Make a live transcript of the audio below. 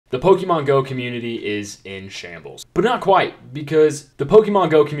The Pokemon Go community is in shambles. But not quite, because the Pokemon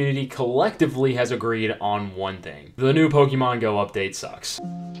Go community collectively has agreed on one thing. The new Pokemon Go update sucks.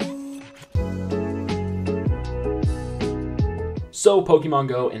 So Pokemon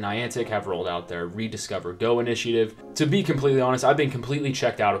Go and Niantic have rolled out their Rediscover GO initiative. To be completely honest, I've been completely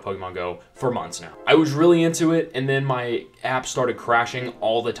checked out of Pokemon Go for months now. I was really into it, and then my app started crashing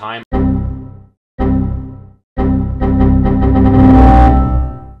all the time.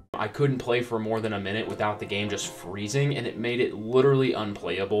 I couldn't play for more than a minute without the game just freezing, and it made it literally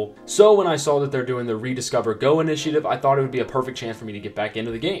unplayable. So when I saw that they're doing the Rediscover GO initiative, I thought it would be a perfect chance for me to get back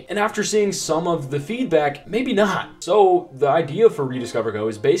into the game. And after seeing some of the feedback, maybe not. So the idea for Rediscover GO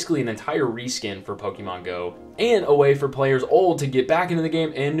is basically an entire reskin for Pokemon Go, and a way for players old to get back into the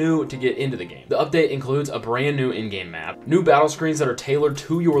game and new to get into the game. The update includes a brand new in-game map, new battle screens that are tailored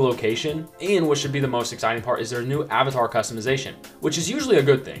to your location, and what should be the most exciting part is their new avatar customization, which is usually a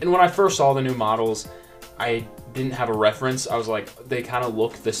good thing. And when I first saw the new models, I didn't have a reference. I was like, they kind of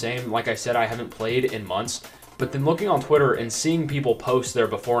look the same. Like I said, I haven't played in months, but then looking on Twitter and seeing people post their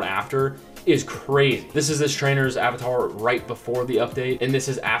before and after is crazy. This is this trainer's avatar right before the update, and this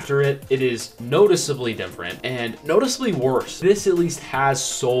is after it. It is noticeably different and noticeably worse. This at least has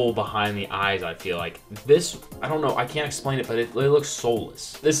soul behind the eyes, I feel like. This, I don't know, I can't explain it, but it looks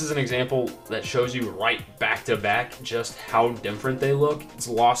soulless. This is an example that shows you right back to back just how different they look. It's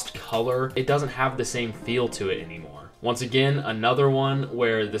lost color. It doesn't have the same feel to it anymore. Once again, another one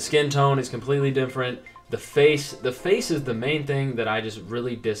where the skin tone is completely different. The face is the main thing that I just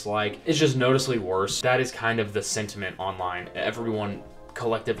really dislike. It's just noticeably worse. That is kind of the sentiment online. Everyone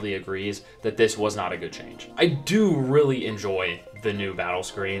collectively agrees that this was not a good change. I do really enjoy the new battle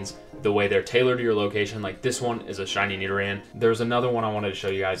screens, the way they're tailored to your location. Like this one is a shiny Nidoran. There's another one I wanted to show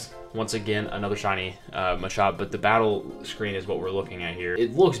you guys. Once again, another shiny Machop, but the battle screen is what we're looking at here.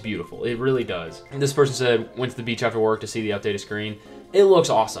 It looks beautiful, it really does. And this person said, went to the beach after work to see the updated screen. It looks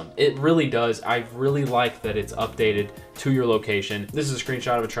awesome. It really does. I really like that it's updated to your location. This is a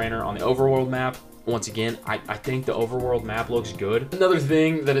screenshot of a trainer on the overworld map. Once again, I think the overworld map looks good. Another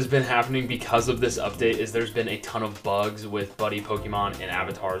thing that has been happening because of this update is there's been a ton of bugs with buddy Pokemon and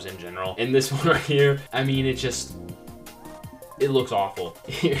avatars in general. And this one right here, I mean, it looks awful.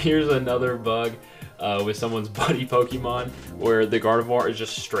 Here's another bug with someone's buddy Pokemon where the Gardevoir is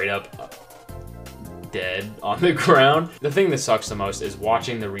just straight up dead on the ground. The thing that sucks the most is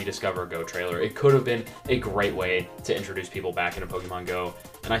watching the Rediscover GO trailer. It could have been a great way to introduce people back into Pokemon Go,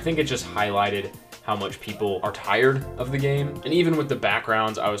 and I think it just highlighted how much people are tired of the game. And even with the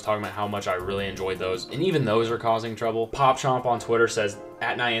backgrounds, I was talking about how much I really enjoyed those, and even those are causing trouble. PopChomp on Twitter says,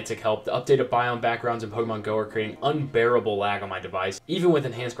 at Niantic help, the updated biome backgrounds in Pokemon Go are creating unbearable lag on my device. Even with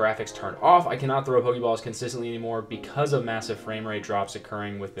enhanced graphics turned off, I cannot throw Pokeballs consistently anymore because of massive frame rate drops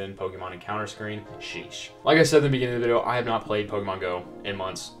occurring within Pokemon encounter screen. Sheesh. Like I said at the beginning of the video, I have not played Pokemon Go in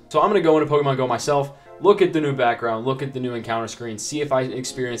months. So I'm gonna go into Pokemon Go myself, look at the new background, look at the new encounter screen, see if I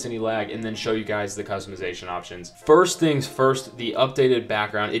experience any lag, and then show you guys the customization options. First things first, the updated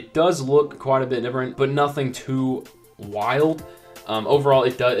background. It does look quite a bit different, but nothing too wild. Overall,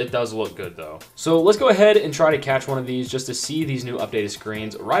 it does look good though. So let's go ahead and try to catch one of these just to see these new updated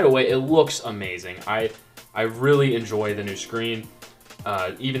screens. Right away, it looks amazing. I really enjoy the new screen,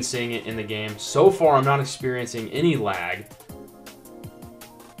 even seeing it in the game. So far, I'm not experiencing any lag.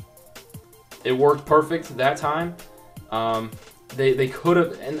 It worked perfect that time. They could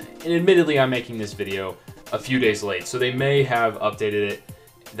have, and admittedly, I'm making this video a few days late, so they may have updated it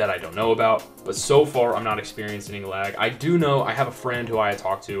that I don't know about, but so far I'm not experiencing any lag. I do know I have a friend who I had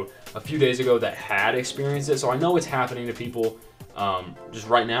talked to a few days ago that had experienced it, so I know it's happening to people. Just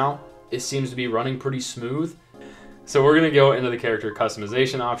right now, it seems to be running pretty smooth. So we're gonna go into the character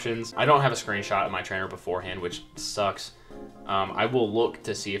customization options. I don't have a screenshot of my trainer beforehand, which sucks. I will look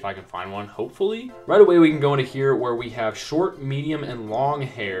to see if I can find one, hopefully. Right away, we can go into here where we have short, medium, and long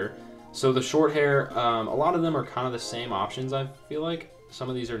hair. So the short hair, a lot of them are kind of the same options, I feel like. Some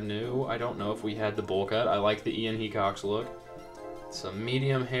of these are new. I don't know if we had the bowl cut. I like the Ian Hecox look. Some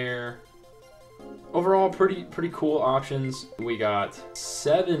medium hair. Overall, pretty cool options. We got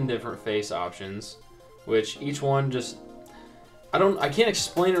 7 different face options, which each one just, I can't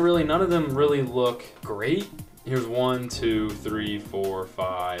explain it really. None of them really look great. Here's 1, 2, 3, 4,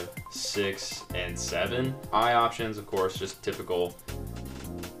 5, 6, and 7. Eye options, of course, just typical.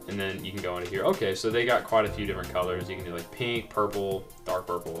 And then you can go into here. Okay, so they got quite a few different colors. You can do like pink, purple, dark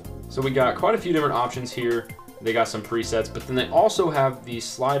purple. So we got quite a few different options here. They got some presets, but then they also have these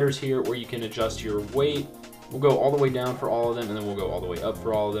sliders here where you can adjust your weight. We'll go all the way down for all of them, and then we'll go all the way up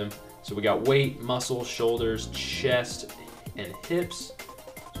for all of them. So we got weight, muscles, shoulders, chest, and hips.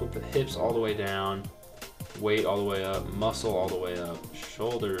 So with the hips all the way down, weight all the way up, muscle all the way up,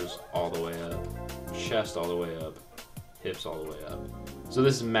 shoulders all the way up, chest all the way up, hips all the way up. So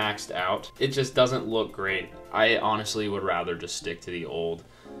this is maxed out. It just doesn't look great. I honestly would rather just stick to the old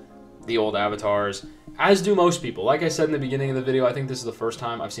avatars, as do most people. Like I said in the beginning of the video, I think this is the first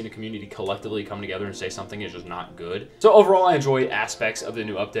time I've seen a community collectively come together and say something is just not good. So overall, I enjoy aspects of the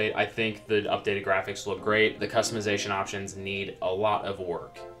new update. I think the updated graphics look great. The customization options need a lot of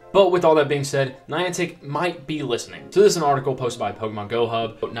work. But with all that being said, Niantic might be listening. So this is an article posted by Pokemon GO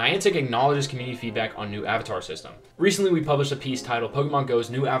Hub. Niantic acknowledges community feedback on new avatar system. Recently, we published a piece titled Pokemon GO's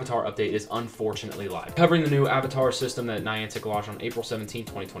new avatar update is unfortunately live, covering the new avatar system that Niantic launched on April 17,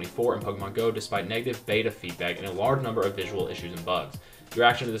 2024 in Pokemon GO despite negative beta feedback and a large number of visual issues and bugs. The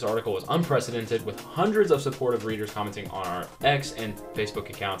reaction to this article was unprecedented, with hundreds of supportive readers commenting on our X and Facebook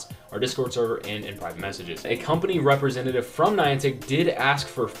accounts, our Discord server, and in private messages. A company representative from Niantic did ask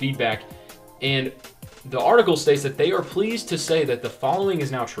for feedback, and the article states that they are pleased to say that the following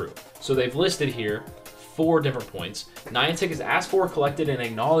is now true. So they've listed here 4 different points. Niantic has asked for, collected, and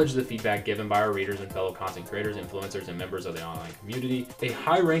acknowledged the feedback given by our readers and fellow content creators, influencers, and members of the online community. A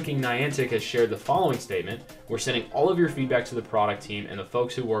high-ranking Niantic has shared the following statement: "We're sending all of your feedback to the product team and the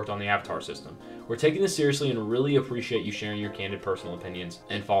folks who worked on the avatar system. We're taking this seriously and really appreciate you sharing your candid personal opinions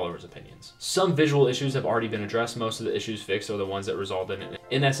and followers' opinions." Some visual issues have already been addressed. Most of the issues fixed are the ones that resulted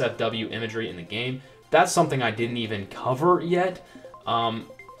in NSFW imagery in the game. That's something I didn't even cover yet.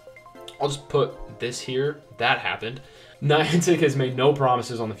 I'll just put this here. That happened. Niantic has made no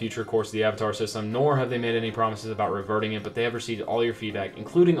promises on the future course of the avatar system, nor have they made any promises about reverting it, but they have received all your feedback,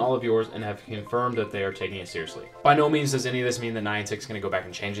 including all of yours, and have confirmed that they are taking it seriously. By no means does any of this mean that Niantic's going to go back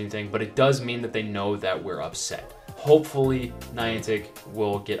and change anything, but it does mean that they know that we're upset. Hopefully, Niantic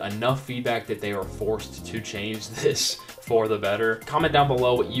will get enough feedback that they are forced to change this for the better. Comment down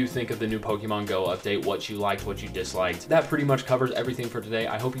below what you think of the new Pokemon GO update, what you liked, what you disliked. That pretty much covers everything for today.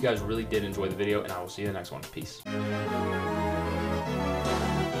 I hope you guys really did enjoy the video, and I will see you in the next one. Peace.